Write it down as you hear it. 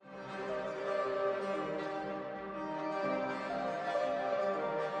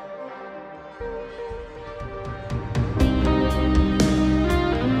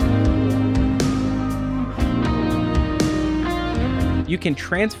You can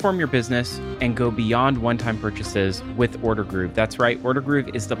transform your business and go beyond one-time purchases with OrderGroove. That's right,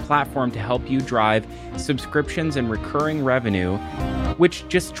 OrderGroove is the platform to help you drive subscriptions and recurring revenue, which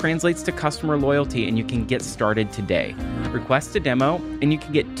just translates to customer loyalty, and you can get started today. Request a demo, and you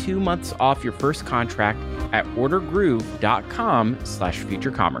can get 2 months off your first contract at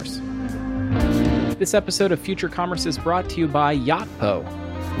ordergroove.com/futurecommerce. This episode of Future Commerce is brought to you by Yotpo.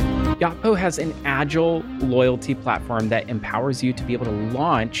 Yotpo has an agile loyalty platform that empowers you to be able to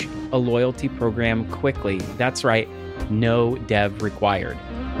launch a loyalty program quickly. That's right, no dev required.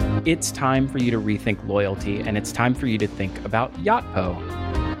 It's time for you to rethink loyalty, and it's time for you to think about Yotpo.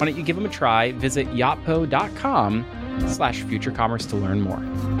 Why don't you give them a try? Visit yotpo.com/futurecommerce to learn more.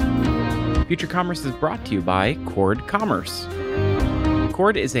 Future Commerce is brought to you by Cord Commerce.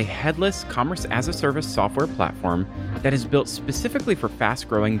 Cord is a headless commerce-as-a-service software platform that is built specifically for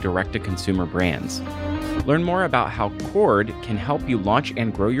fast-growing direct-to-consumer brands. Learn more about how Cord can help you launch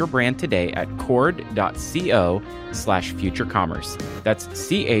and grow your brand today at cord.co/futurecommerce. That's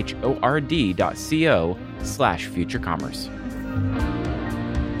CHORD.co/futurecommerce.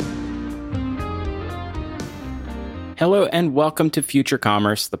 Hello and welcome to Future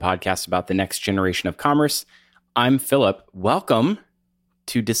Commerce, the podcast about the next generation of commerce. I'm Philip. Welcome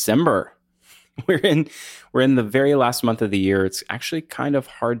to December. We're in the very last month of the year. It's actually kind of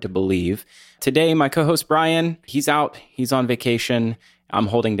hard to believe. Today, my co-host Brian, he's out. He's on vacation. I'm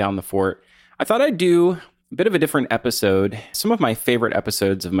holding down the fort. I thought I'd do a bit of a different episode. Some of my favorite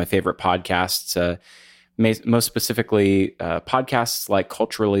episodes of my favorite podcasts, most specifically podcasts like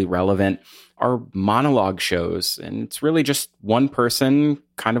Culturally Relevant, are monologue shows. And it's really just one person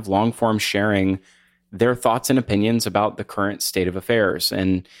kind of long form sharing their thoughts and opinions about the current state of affairs.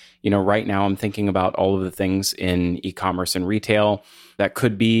 And, right now I'm thinking about all of the things in e-commerce and retail that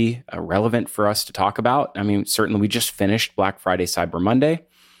could be relevant for us to talk about. I mean, certainly we just finished Black Friday, Cyber Monday.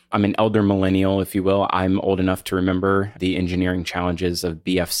 I'm an elder millennial, if you will. I'm old enough to remember the engineering challenges of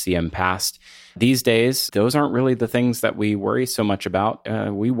BFCM past. These days, those aren't really the things that we worry so much about.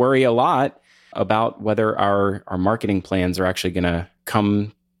 We worry a lot about whether our marketing plans are actually going to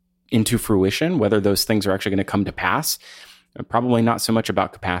come into fruition, whether those things are actually going to come to pass. Probably not so much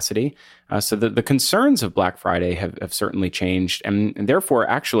about capacity. So the concerns of Black Friday have certainly changed. And therefore,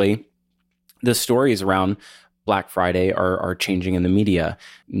 actually, the stories around Black Friday are changing in the media.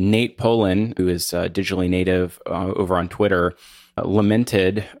 Nate Polen, who is digitally native over on Twitter,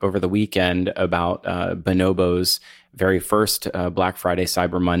 lamented over the weekend about Bonobo's very first Black Friday,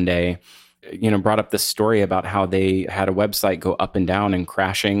 Cyber Monday. Brought up this story about how they had a website go up and down and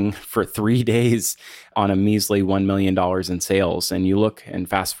crashing for 3 days on a measly $1 million in sales. And you look and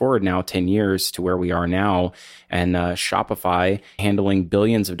fast forward now 10 years to where we are now, and Shopify handling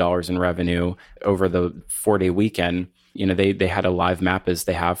billions of dollars in revenue over the 4-day weekend. They had a live map as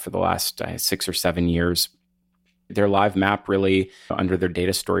they have for the last 6 or 7 years. Their live map really, under their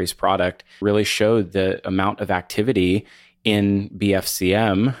Data Stories product, really showed the amount of activity in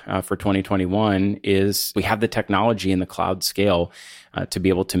BFCM for 2021 is we have the technology and the cloud scale to be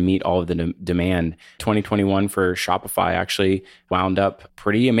able to meet all of the demand. 2021 for Shopify actually wound up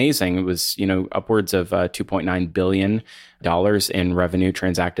pretty amazing. It was, upwards of $2.9 billion in revenue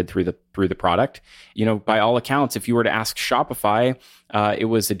transacted through the product. By all accounts, if you were to ask Shopify, it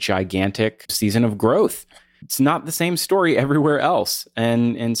was a gigantic season of growth. It's not the same story everywhere else.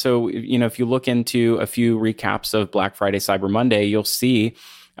 And so, if you look into a few recaps of Black Friday, Cyber Monday, you'll see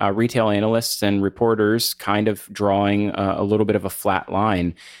retail analysts and reporters kind of drawing a little bit of a flat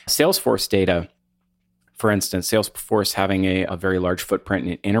line. Salesforce data, for instance, Salesforce having a very large footprint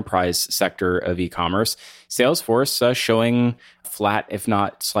in the enterprise sector of e-commerce, Salesforce showing flat, if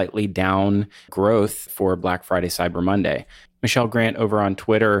not slightly down growth for Black Friday, Cyber Monday. Michelle Grant over on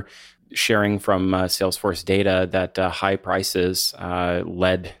Twitter sharing from Salesforce data that high prices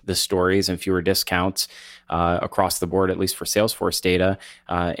led the stories and fewer discounts across the board, at least for Salesforce data.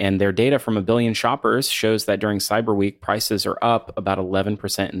 And their data from 1 billion shoppers shows that during Cyber Week, prices are up about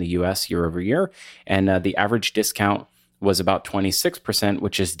 11% in the US year over year. And the average discount was about 26%,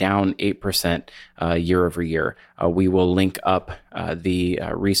 which is down 8% year over year. We will link up the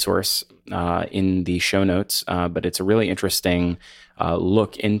resource in the show notes, but it's a really interesting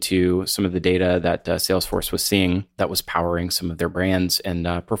look into some of the data that Salesforce was seeing that was powering some of their brands and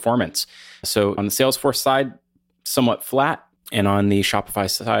performance. So on the Salesforce side, somewhat flat, and on the Shopify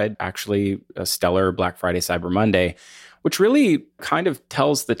side, actually a stellar Black Friday, Cyber Monday, which really kind of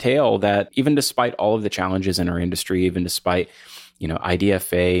tells the tale that even despite all of the challenges in our industry, even despite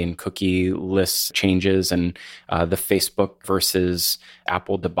IDFA and cookie list changes and the Facebook versus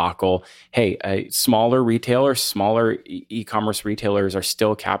Apple debacle. Hey, smaller retailers, smaller e-commerce retailers are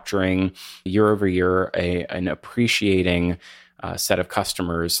still capturing year over year an appreciating set of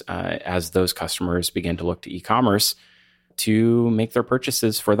customers as those customers begin to look to e-commerce to make their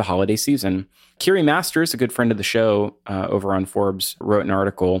purchases for the holiday season. Kiri Masters, a good friend of the show over on Forbes, wrote an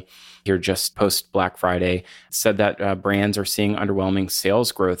article here just post Black Friday, said that brands are seeing underwhelming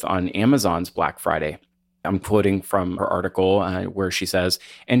sales growth on Amazon's Black Friday. I'm quoting from her article where she says,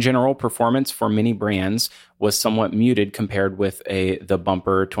 in general, performance for many brands was somewhat muted compared with the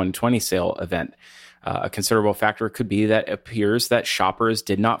bumper 2020 sale event. A considerable factor could be that it appears that shoppers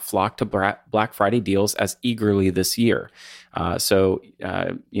did not flock to Black Friday deals as eagerly this year.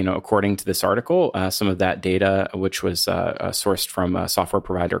 According to this article, some of that data, which was sourced from a software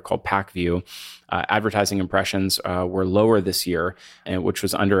provider called PackView, advertising impressions were lower this year, which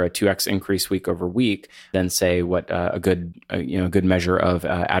was under a 2x increase week over week than, say, what a good measure of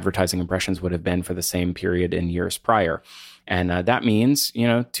advertising impressions would have been for the same period in years prior. And that means,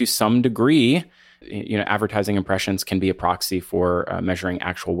 to some degree, advertising impressions can be a proxy for measuring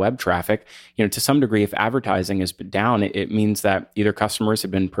actual web traffic. To some degree, if advertising is down, it means that either customers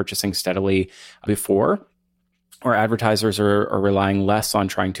have been purchasing steadily before, or advertisers are relying less on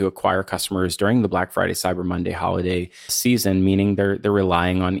trying to acquire customers during the Black Friday, Cyber Monday holiday season, meaning they're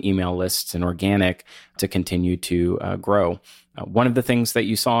relying on email lists and organic to continue to grow. One of the things that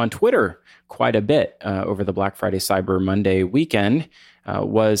you saw on Twitter quite a bit over the Black Friday, Cyber Monday weekend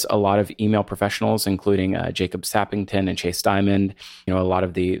was a lot of email professionals, including Jacob Sappington and Chase Diamond, a lot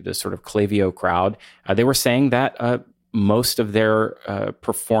of the sort of Klaviyo crowd. They were saying that most of their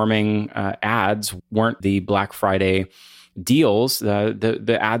performing ads weren't the Black Friday deals.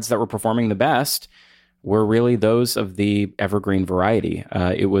 The ads that were performing the best were really those of the evergreen variety.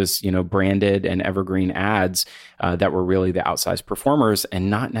 It was, branded and evergreen ads that were really the outsized performers, and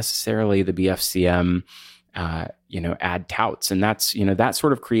not necessarily the BFCM ad touts. And that's, that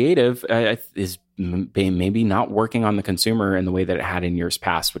sort of creative is maybe not working on the consumer in the way that it had in years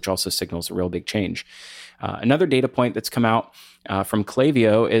past, which also signals a real big change. Another data point that's come out from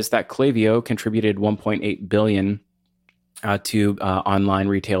Klaviyo is that Klaviyo contributed $1.8 billion to online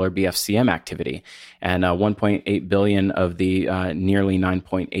retailer BFCM activity, and $1.8 billion of the nearly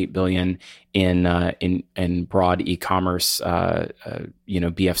 $9.8 billion in broad e-commerce,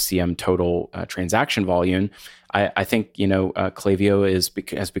 BFCM total transaction volume. I think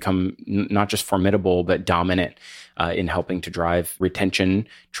Klaviyo has become not just formidable but dominant in helping to drive retention,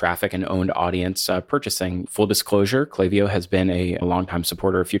 traffic, and owned audience purchasing. Full disclosure, Klaviyo has been a longtime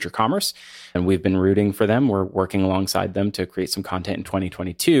supporter of Future Commerce, and we've been rooting for them. We're working alongside them to create some content in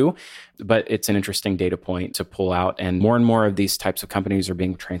 2022, but it's an interesting data point to pull out. And more of these types of companies are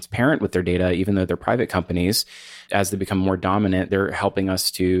being transparent with their data, even though they're private companies. As they become more dominant, they're helping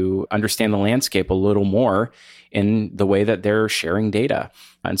us to understand the landscape a little more in the way that they're sharing data.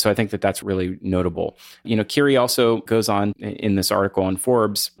 And so I think that that's really notable. Kiri also goes on in this article on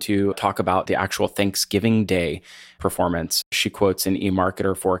Forbes to talk about the actual Thanksgiving Day performance. She quotes an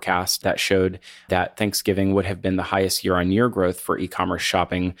eMarketer forecast that showed that Thanksgiving would have been the highest year-on-year growth for e-commerce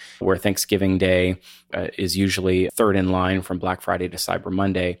shopping, where Thanksgiving Day is usually third in line from Black Friday to Cyber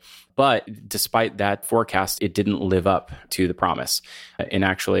Monday. But despite that forecast, it didn't live up to the promise. And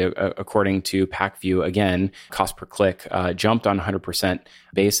actually, according to PackView, again, cost per click jumped on 100%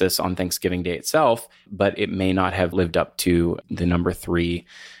 basis on Thanksgiving Day itself, but it may not have lived up to the number 3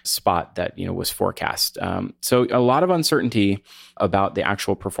 spot that was forecast. So a lot of uncertainty about the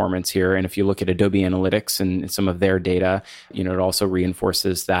actual performance here. And if you look at Adobe Analytics and some of their data, it also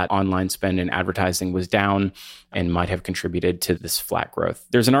reinforces that online spend in advertising was down and might have contributed to this flat growth.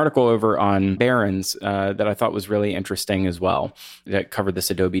 There's an article over on Barron's that I thought was really interesting as well that covered this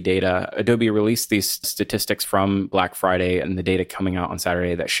Adobe data. Adobe released these statistics from Black Friday and the data coming out on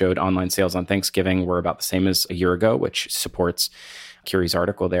Saturday that showed online sales on Thanksgiving were about the same as a year ago, which supports Kiri's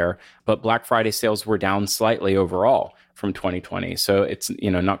article there. But Black Friday sales were down slightly overall from 2020. So it's,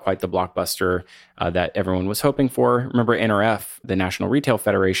 not quite the blockbuster that everyone was hoping for. Remember, NRF, the National Retail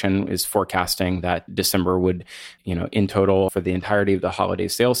Federation, is forecasting that December would, in total for the entirety of the holiday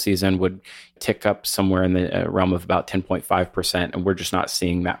sales season would tick up somewhere in the realm of about 10.5%. And we're just not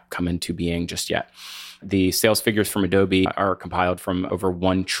seeing that come into being just yet. The sales figures from Adobe are compiled from over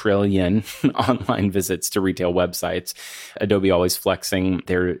 1 trillion online visits to retail websites. Adobe always flexing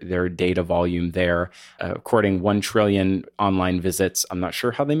their data volume there. According 1 trillion online visits, I'm not sure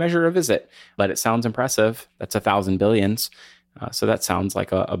how they measure a visit, but it sounds impressive. That's 1,000 billions. So that sounds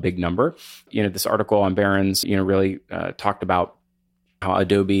like a big number. This article on Barron's, really talked about how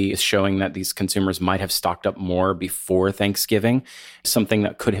Adobe is showing that these consumers might have stocked up more before Thanksgiving, something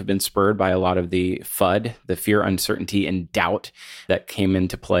that could have been spurred by a lot of the FUD, the fear, uncertainty, and doubt that came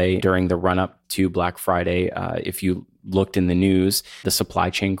into play during the run-up to Black Friday. If you looked in the news, the supply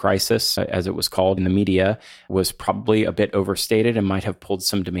chain crisis, as it was called in the media, was probably a bit overstated and might have pulled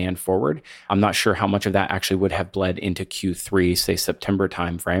some demand forward. I'm not sure how much of that actually would have bled into Q3, say September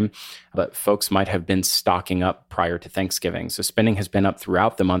timeframe, but folks might have been stocking up prior to Thanksgiving. So spending has been up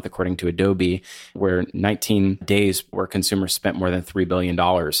throughout the month, according to Adobe, where 19 days where consumers spent more than $3 billion,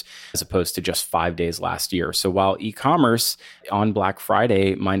 as opposed to just 5 days last year. So while e-commerce on Black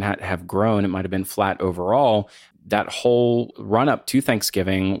Friday might not have grown, it might have been flat overall, that whole run up to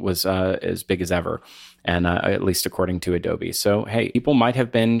Thanksgiving was as big as ever, and at least according to Adobe. So, hey, people might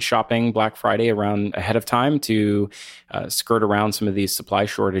have been shopping Black Friday around ahead of time to skirt around some of these supply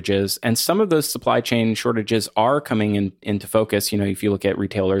shortages. And some of those supply chain shortages are coming into focus. If you look at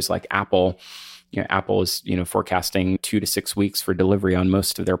retailers like Apple, Apple is, forecasting 2 to 6 weeks for delivery on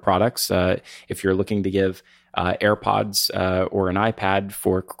most of their products. If you're looking to give AirPods or an iPad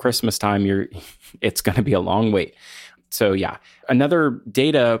for Christmas time, it's going to be a long wait. So yeah, another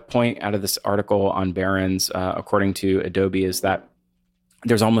data point out of this article on Barron's, according to Adobe, is that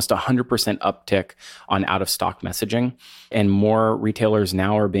there's almost 100% uptick on out-of-stock messaging, and more retailers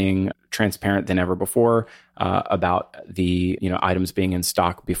now are being transparent than ever before about the items being in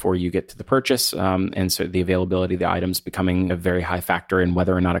stock before you get to the purchase, and so the availability of the items becoming a very high factor in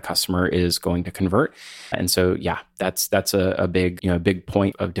whether or not a customer is going to convert. And so yeah, that's a big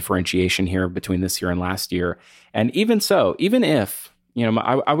point of differentiation here between this year and last year. And even so, even if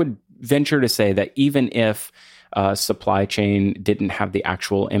I would venture to say that even if supply chain didn't have the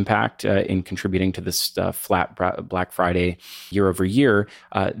actual impact in contributing to this flat Black Friday year over year,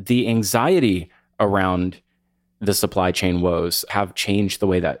 the anxiety around the supply chain woes have changed the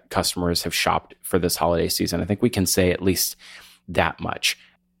way that customers have shopped for this holiday season. I think we can say at least that much.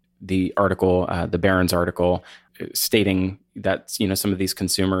 The article, the Barron's article, stating that some of these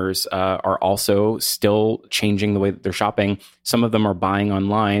consumers are also still changing the way that they're shopping. Some of them are buying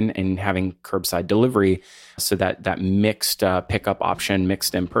online and having curbside delivery, so that mixed pickup option,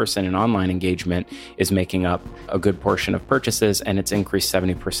 mixed in-person and online engagement is making up a good portion of purchases, and it's increased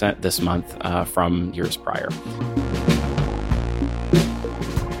 70% this month from years prior.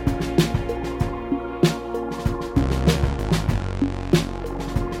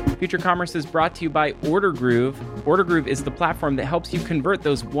 Future Commerce is brought to you by OrderGroove. OrderGroove is the platform that helps you convert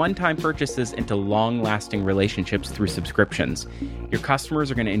those one-time purchases into long-lasting relationships through subscriptions. Your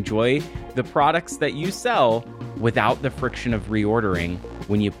customers are going to enjoy the products that you sell without the friction of reordering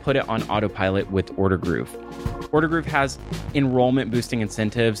when you put it on autopilot with OrderGroove. OrderGroove has enrollment-boosting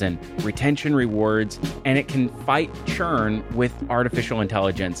incentives and retention rewards, and it can fight churn with artificial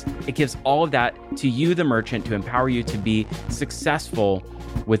intelligence. It gives all of that to you, the merchant, to empower you to be successful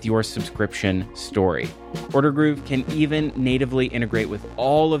with your subscription story. OrderGroove can even natively integrate with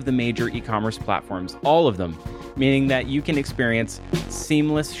all of the major e-commerce platforms, all of them, meaning that you can experience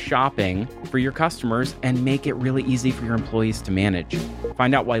seamless shopping for your customers and make it really easy for your employees to manage.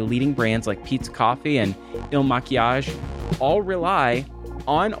 Find out why leading brands like Peet's Coffee and Il Makiage all rely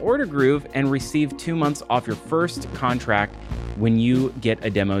on OrderGroove and receive 2 months off your first contract when you get a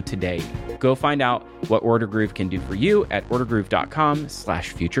demo today. Go find out what OrderGroove can do for you at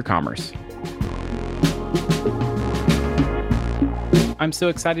ordergroove.com/futurecommerce. I'm so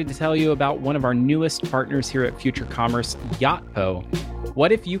excited to tell you about one of our newest partners here at Future Commerce, Yotpo.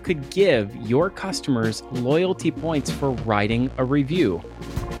 What if you could give your customers loyalty points for writing a review?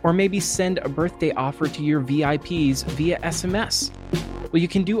 Or maybe send a birthday offer to your VIPs via SMS? Well, you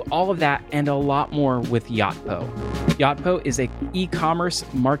can do all of that and a lot more with Yotpo. Yotpo is an e-commerce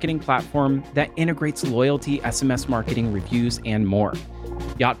marketing platform that integrates loyalty, SMS marketing, reviews, and more.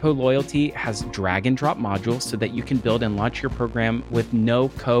 Yotpo Loyalty has drag and drop modules so that you can build and launch your program with no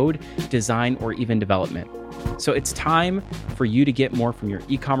code, design, or even development. So it's time for you to get more from your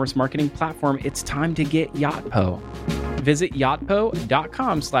e-commerce marketing platform. It's time to get Yotpo. Visit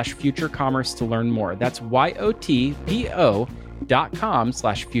yotpo.com/futurecommerce to learn more. That's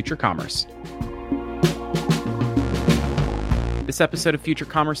YOTPO.com/futurecommerce. This episode of Future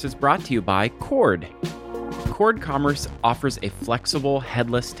Commerce is brought to you by Cord. Cord Commerce offers a flexible,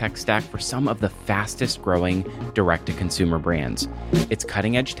 headless tech stack for some of the fastest growing direct-to-consumer brands. Its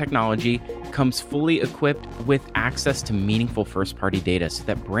cutting-edge technology comes fully equipped with access to meaningful first-party data so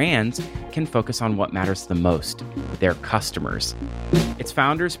that brands can focus on what matters the most, their customers. Its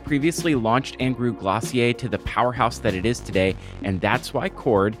founders previously launched and grew Glossier to the powerhouse that it is today, and that's why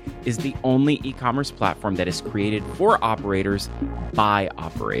Cord is the only e-commerce platform that is created for operators by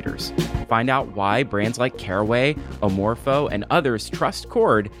operators. Find out why brands like Caraway, Omorpho, and others trust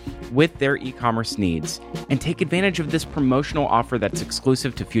Cord with their e-commerce needs, and take advantage of this promotional offer that's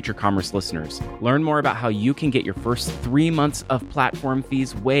exclusive to Future Commerce listeners. Learn more about how you can get your first 3 months of platform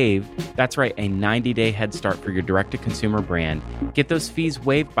fees waived. That's right, a 90-day head start for your direct-to-consumer brand. Get those fees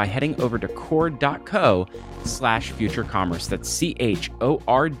waived by heading over to cord.co/futurecommerce. That's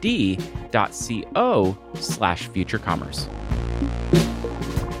CHORD.co/futurecommerce.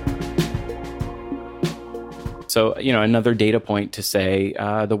 So, another data point to say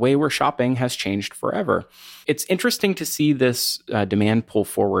the way we're shopping has changed forever. It's interesting to see this demand pull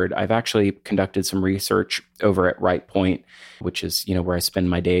forward. I've actually conducted some research over at RightPoint, which is, where I spend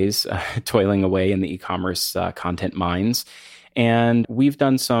my days toiling away in the e-commerce content mines. And we've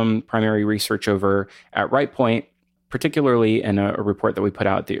done some primary research over at RightPoint, particularly in a report that we put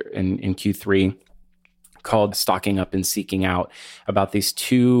out there in Q3 called Stocking Up and Seeking Out, about these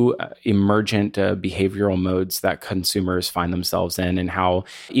two emergent behavioral modes that consumers find themselves in, and how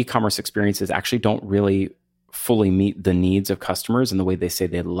e-commerce experiences actually don't really fully meet the needs of customers in the way they say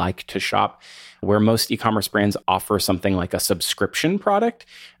they like to shop. Where most e-commerce brands offer something like a subscription product,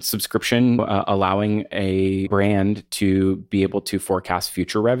 allowing a brand to be able to forecast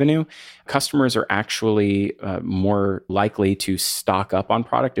future revenue, customers are actually more likely to stock up on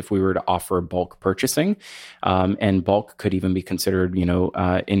product if we were to offer bulk purchasing. And bulk could even be considered, in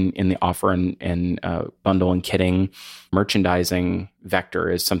the offer and bundle and kitting merchandising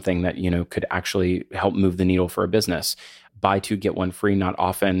vector is something that, could actually help move the needle for a business. Buy two, get one free, not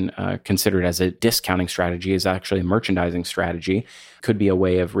often considered as a discounting strategy, is actually a merchandising strategy. Could be a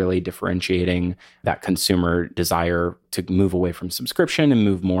way of really differentiating that consumer desire to move away from subscription and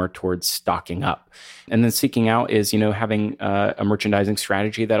move more towards stocking up. And then seeking out is, having a merchandising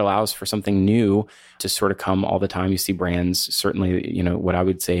strategy that allows for something new to sort of come all the time. You see brands, certainly, what I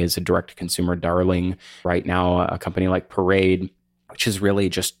would say is a direct-to-consumer darling right now, a company like Parade, which has really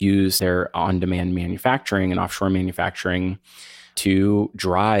just used their on-demand manufacturing and offshore manufacturing to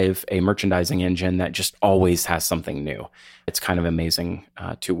drive a merchandising engine that just always has something new. It's kind of amazing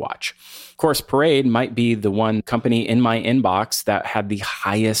to watch. Of course, Parade might be the one company in my inbox that had the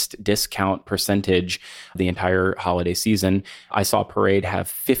highest discount percentage the entire holiday season. I saw Parade have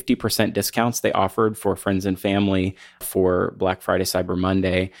 50% discounts they offered for friends and family for Black Friday, Cyber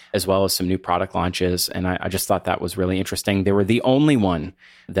Monday, as well as some new product launches. And I just thought that was really interesting. They were the only one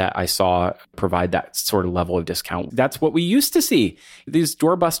that I saw provide that sort of level of discount. That's what we used to see. These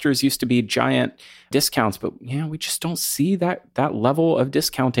doorbusters used to be giant discounts, but we just don't see that level of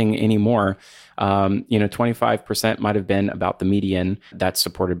discounting anymore. 25% might have been about the median. That's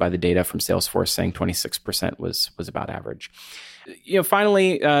supported by the data from Salesforce saying 26% was about average.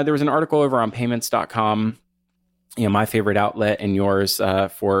 Finally, there was an article over on payments.com, my favorite outlet and yours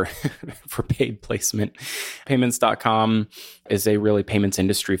for paid placement. Payments.com is a really payments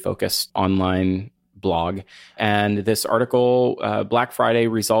industry focused online blog. And this article, Black Friday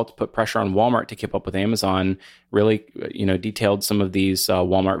results put pressure on Walmart to keep up with Amazon, really, detailed some of these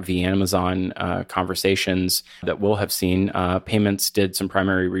Walmart v. Amazon conversations that we'll have seen. Payments did some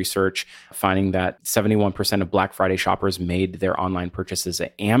primary research, finding that 71% of Black Friday shoppers made their online purchases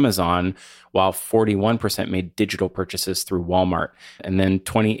at Amazon, while 41% made digital purchases through Walmart. And then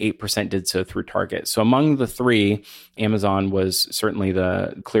 28% did so through Target. So among the three, Amazon was certainly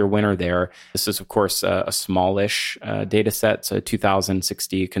the clear winner there. This is, of course, a smallish data set. So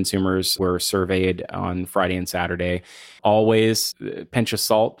 2,060 consumers were surveyed on Friday and Saturday. Always a pinch of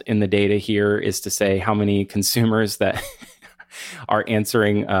salt in the data here is to say how many consumers that are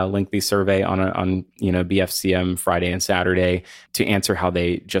answering a lengthy survey on BFCM Friday and Saturday to answer how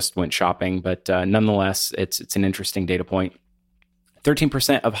they just went shopping. But nonetheless, it's an interesting data point.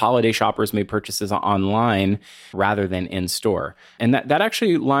 13% of holiday shoppers made purchases online rather than in store. And that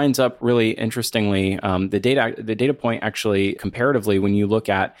actually lines up really interestingly. The data point actually comparatively, when you look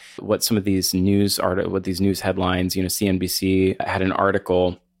at what some of these news headlines, CNBC had an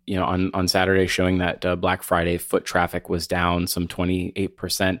article on Saturday showing that Black Friday foot traffic was down some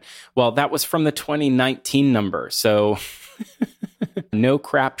 28%. Well, that was from the 2019 number. So no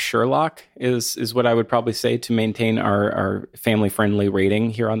crap Sherlock is what I would probably say to maintain our family-friendly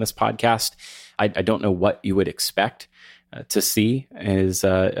rating here on this podcast. I don't know what you would expect to see is,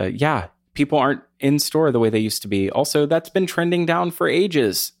 people aren't in store the way they used to be. Also, that's been trending down for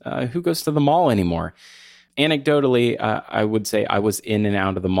ages. Who goes to the mall anymore? Anecdotally, I would say I was in and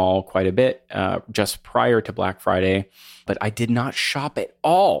out of the mall quite a bit just prior to Black Friday, but I did not shop at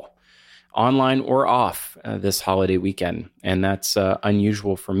all, online or off, this holiday weekend. And that's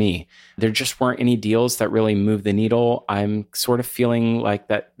unusual for me. There just weren't any deals that really moved the needle. I'm sort of feeling like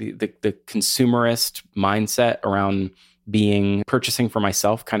that the consumerist mindset around purchasing for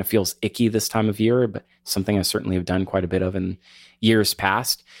myself kind of feels icky this time of year, but something I certainly have done quite a bit of in years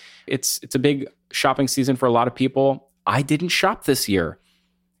past. It's a big shopping season for a lot of people. I didn't shop this year.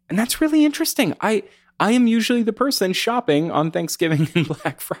 And that's really interesting. I am usually the person shopping on Thanksgiving and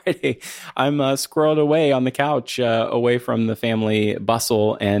Black Friday. I'm squirreled away on the couch, away from the family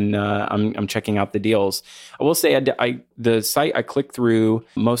bustle, and I'm checking out the deals. I will say the site I click through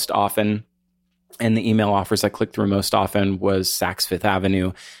most often, and the email offers I clicked through most often, was Saks Fifth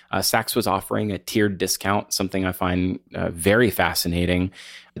Avenue. Saks was offering a tiered discount, something I find very fascinating.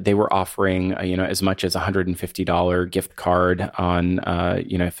 They were offering, as much as $150 gift card on,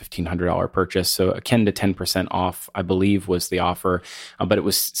 $1,500 purchase. So akin to 10% off, I believe, was the offer, but it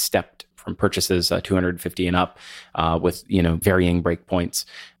was stepped from purchases $250 and up, with varying breakpoints.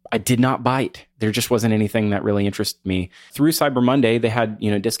 I did not bite. There just wasn't anything that really interested me. Through Cyber Monday, they had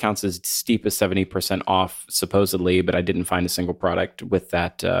discounts as steep as 70% off, supposedly, but I didn't find a single product with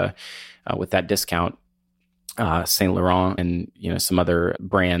that discount. Saint Laurent and some other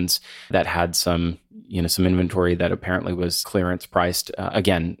brands that had some inventory that apparently was clearance priced.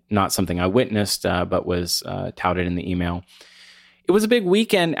 Again, not something I witnessed, but was touted in the email. It was a big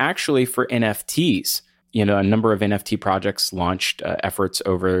weekend actually for NFTs. A number of NFT projects launched efforts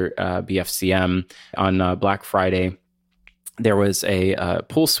over BFCM on Black Friday. There was a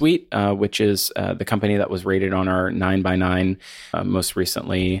Pool Suite, which is the company that was rated on our 9x9 most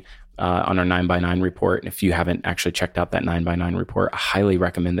recently, on our 9x9 report. And if you haven't actually checked out that 9x9 report, I highly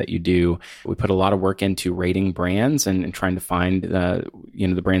recommend that you do. We put a lot of work into rating brands and trying to find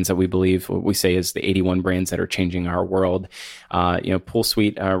the brands that we believe, what we say is the 81 brands that are changing our world. Pool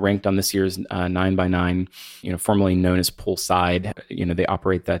Suite ranked on this year's 9x9, formerly known as Poolside. They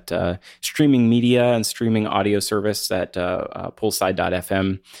operate that streaming media and streaming audio service at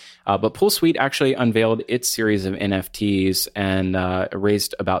poolside.fm. But Pool Suite actually unveiled its series of NFTs and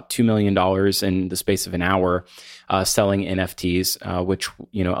raised about $2 million in the space of an hour selling NFTs, which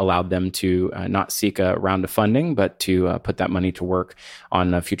allowed them to not seek a round of funding, but to put that money to work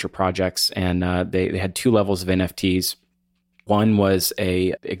on future projects. And they had two levels of NFTs. One was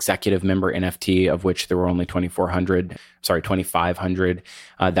a executive member NFT, of which there were only 2,500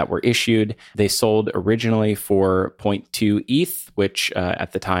 that were issued. They sold originally for 0.2 ETH, which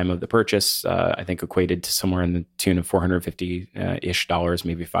at the time of the purchase, I think equated to somewhere in the tune of $450-ish,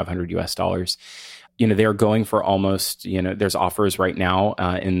 maybe $500 US. They're going for almost, there's offers right now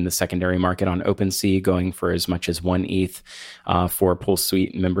in the secondary market on OpenSea going for as much as 1 ETH for Pool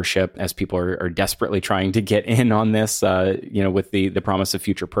Suite membership, as people are desperately trying to get in on this, with the promise of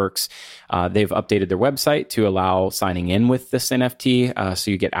future perks. They've updated their website to allow signing in with this NFT. So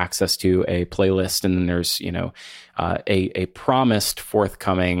you get access to a playlist, and then there's, a promised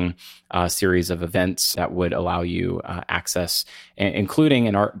forthcoming series of events that would allow you access, including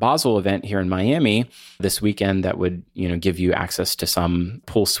an Art Basel event here in Miami this weekend that would, give you access to some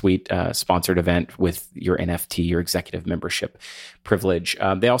Pool Suite sponsored event with your NFT, your executive membership privilege.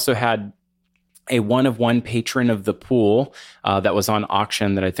 They also had a one-of-one patron of the pool that was on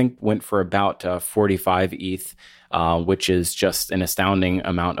auction that I think went for about 45 ETH. Which is just an astounding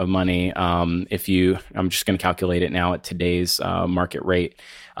amount of money. I'm just going to calculate it now at today's market rate.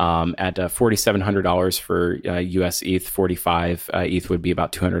 At $4,700 for US ETH, 45 ETH would be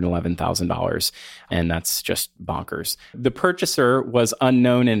about $211,000. And that's just bonkers. The purchaser was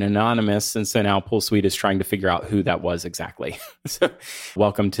unknown and anonymous. And so now Pool Suite is trying to figure out who that was exactly. So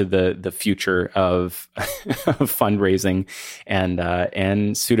welcome to the future of fundraising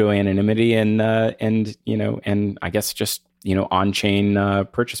and pseudo anonymity and I guess just, on-chain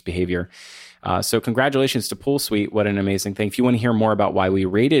purchase behavior. So congratulations to Pool Suite. What an amazing thing. If you want to hear more about why we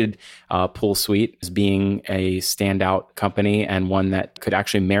rated Pool Suite as being a standout company and one that could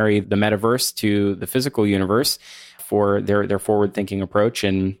actually marry the metaverse to the physical universe for their forward-thinking approach,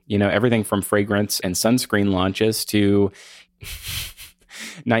 and, everything from fragrance and sunscreen launches to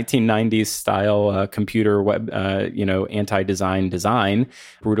 1990s style computer web, anti-design design,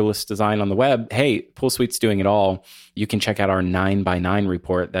 brutalist design on the web. Hey, Pool Suite's doing it all. You can check out our 9x9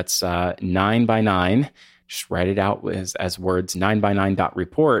 report. That's 9x9. Just write it out as words,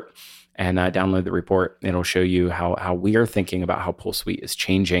 9x9.report. and download the report. It'll show you how we are thinking about how PullSuite is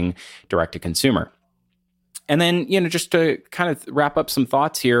changing direct to consumer. And then, just to kind of wrap up some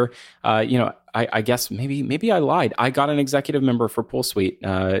thoughts here, I guess maybe I lied. I got an executive member for PullSuite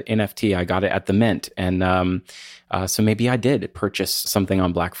NFT. I got it at the Mint, and so maybe I did purchase something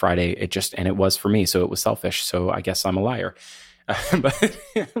on Black Friday. It was for me, so it was selfish. So I guess I'm a liar. But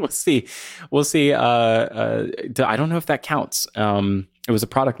we'll see. I don't know if that counts. It was a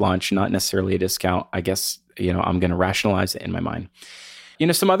product launch, not necessarily a discount. I guess I'm going to rationalize it in my mind.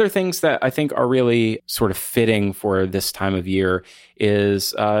 Some other things that I think are really sort of fitting for this time of year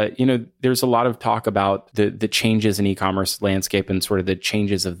is, there's a lot of talk about the changes in e-commerce landscape and sort of the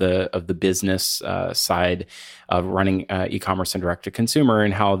changes of the business side of running e-commerce and direct to consumer,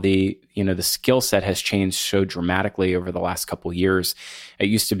 and how the skill set has changed so dramatically over the last couple of years. It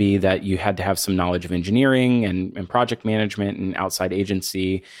used to be that you had to have some knowledge of engineering and project management and outside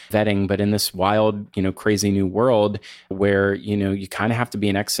agency vetting, but in this wild, crazy new world where you kind of have to be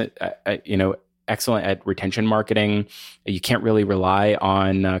an excellent at retention marketing. You can't really rely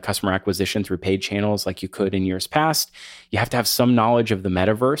on customer acquisition through paid channels like you could in years past. You have to have some knowledge of the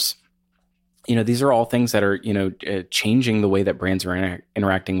metaverse. These are all things that are, changing the way that brands are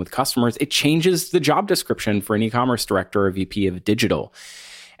interacting with customers. It changes the job description for an e-commerce director or VP of digital.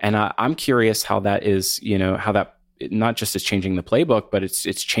 And I'm curious how that is, how that not just is changing the playbook, but it's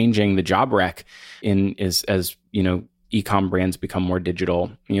changing the job rec as e-com brands become more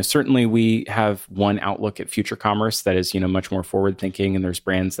digital. Certainly we have one outlook at future commerce that is, much more forward thinking, and there's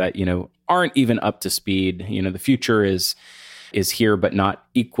brands that, aren't even up to speed. The future is here, but not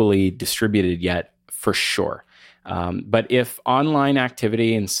equally distributed yet, for sure. But if online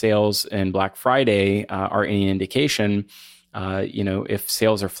activity and sales and Black Friday are any indication, if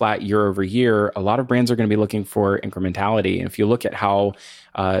sales are flat year over year, a lot of brands are going to be looking for incrementality. And if you look at how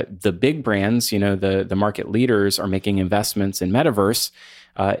the big brands, the market leaders are making investments in metaverse,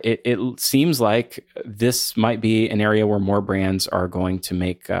 it seems like this might be an area where more brands are going to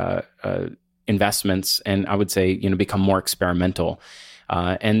make investments, and I would say, become more experimental.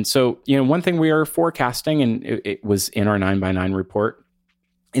 And so, one thing we are forecasting, and it was in our 9x9 report,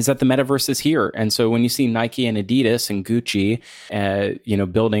 is that the metaverse is here. And so when you see Nike and Adidas and Gucci,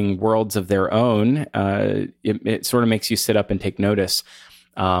 building worlds of their own, it sort of makes you sit up and take notice.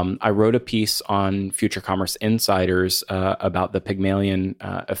 I wrote a piece on Future Commerce Insiders about the Pygmalion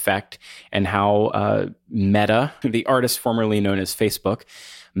effect and how Meta, the artist formerly known as Facebook,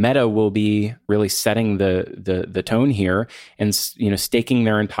 Meta will be really setting the tone here and staking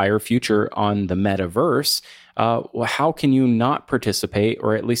their entire future on the metaverse. How can you not participate,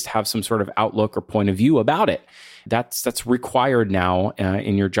 or at least have some sort of outlook or point of view about it? That's required now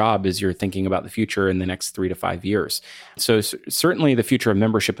in your job as you're thinking about the future in the next 3 to 5 years. So certainly the future of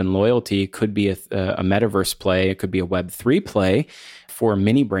membership and loyalty could be a metaverse play. It could be a Web3 play for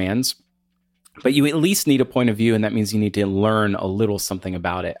many brands. But you at least need a point of view, and that means you need to learn a little something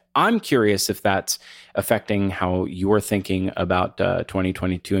about it. I'm curious if that's affecting how you're thinking about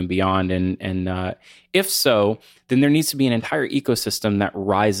 2022 and beyond. And if so, then there needs to be an entire ecosystem that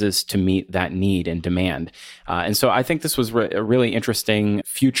rises to meet that need and demand. And so I think this was a really interesting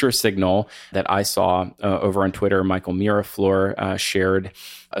future signal that I saw over on Twitter. Michael Miraflor shared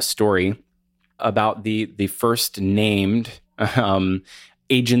a story about the first named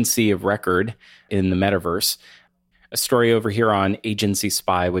agency of record in the metaverse. A story over here on Agency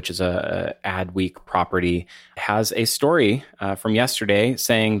Spy, which is a Adweek property, has a story from yesterday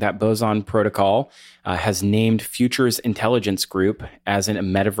saying that Boson Protocol has named Futures Intelligence Group as a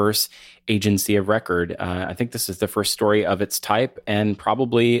metaverse agency of record. I think this is the first story of its type, and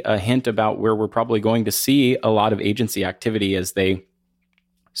probably a hint about where we're probably going to see a lot of agency activity as they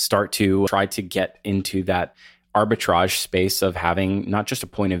start to try to get into that arbitrage space of having not just a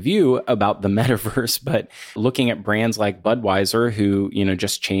point of view about the metaverse, but looking at brands like Budweiser, who,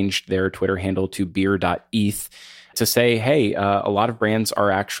 just changed their Twitter handle to beer.eth to say, hey, a lot of brands are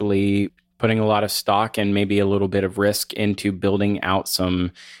actually putting a lot of stock and maybe a little bit of risk into building out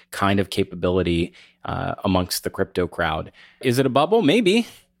some kind of capability amongst the crypto crowd. Is it a bubble? Maybe.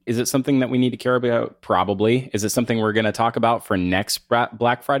 Is it something that we need to care about? Probably. Is it something we're going to talk about for next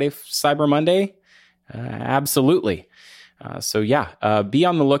Black Friday, Cyber Monday? Absolutely. Be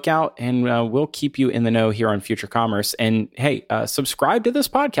on the lookout, and we'll keep you in the know here on Future Commerce. And hey, subscribe to this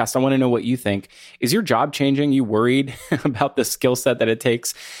podcast. I want to know what you think. Is your job changing? You worried about the skill set that it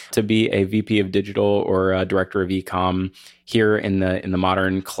takes to be a VP of digital or a director of e-com here in the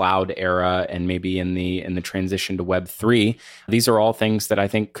modern cloud era and maybe in the transition to Web3. These are all things that I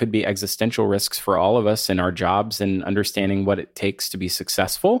think could be existential risks for all of us in our jobs and understanding what it takes to be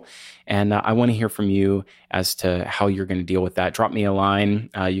successful. And I want to hear from you as to how you're going to deal with that. Drop me a line.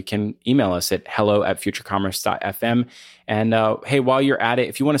 You can email us at hello@futurecommerce.fm. And hey, while you're at it,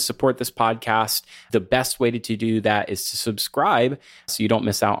 if you want to support this podcast, the best way to do that is to subscribe so you don't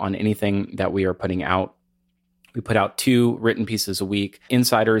miss out on anything that we are putting out. We put out 2 written pieces a week,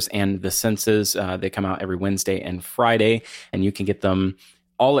 Insiders and The Senses. They come out every Wednesday and Friday, and you can get them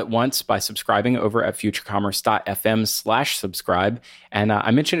all at once by subscribing over at futurecommerce.fm/subscribe. And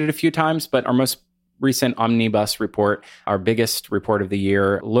I mentioned it a few times, but our most recent Omnibus report, our biggest report of the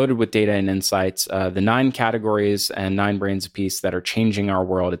year, loaded with data and insights, the 9 categories and 9 brains apiece that are changing our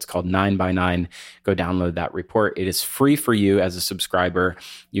world. It's called 9 by 9. Go download that report. It is free for you as a subscriber.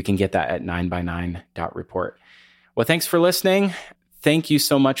 You can get that at 9by9.report. Well, thanks for listening. Thank you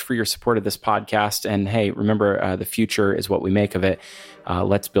so much for your support of this podcast. And hey, remember, the future is what we make of it.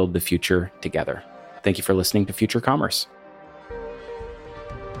 Let's build the future together. Thank you for listening to Future Commerce.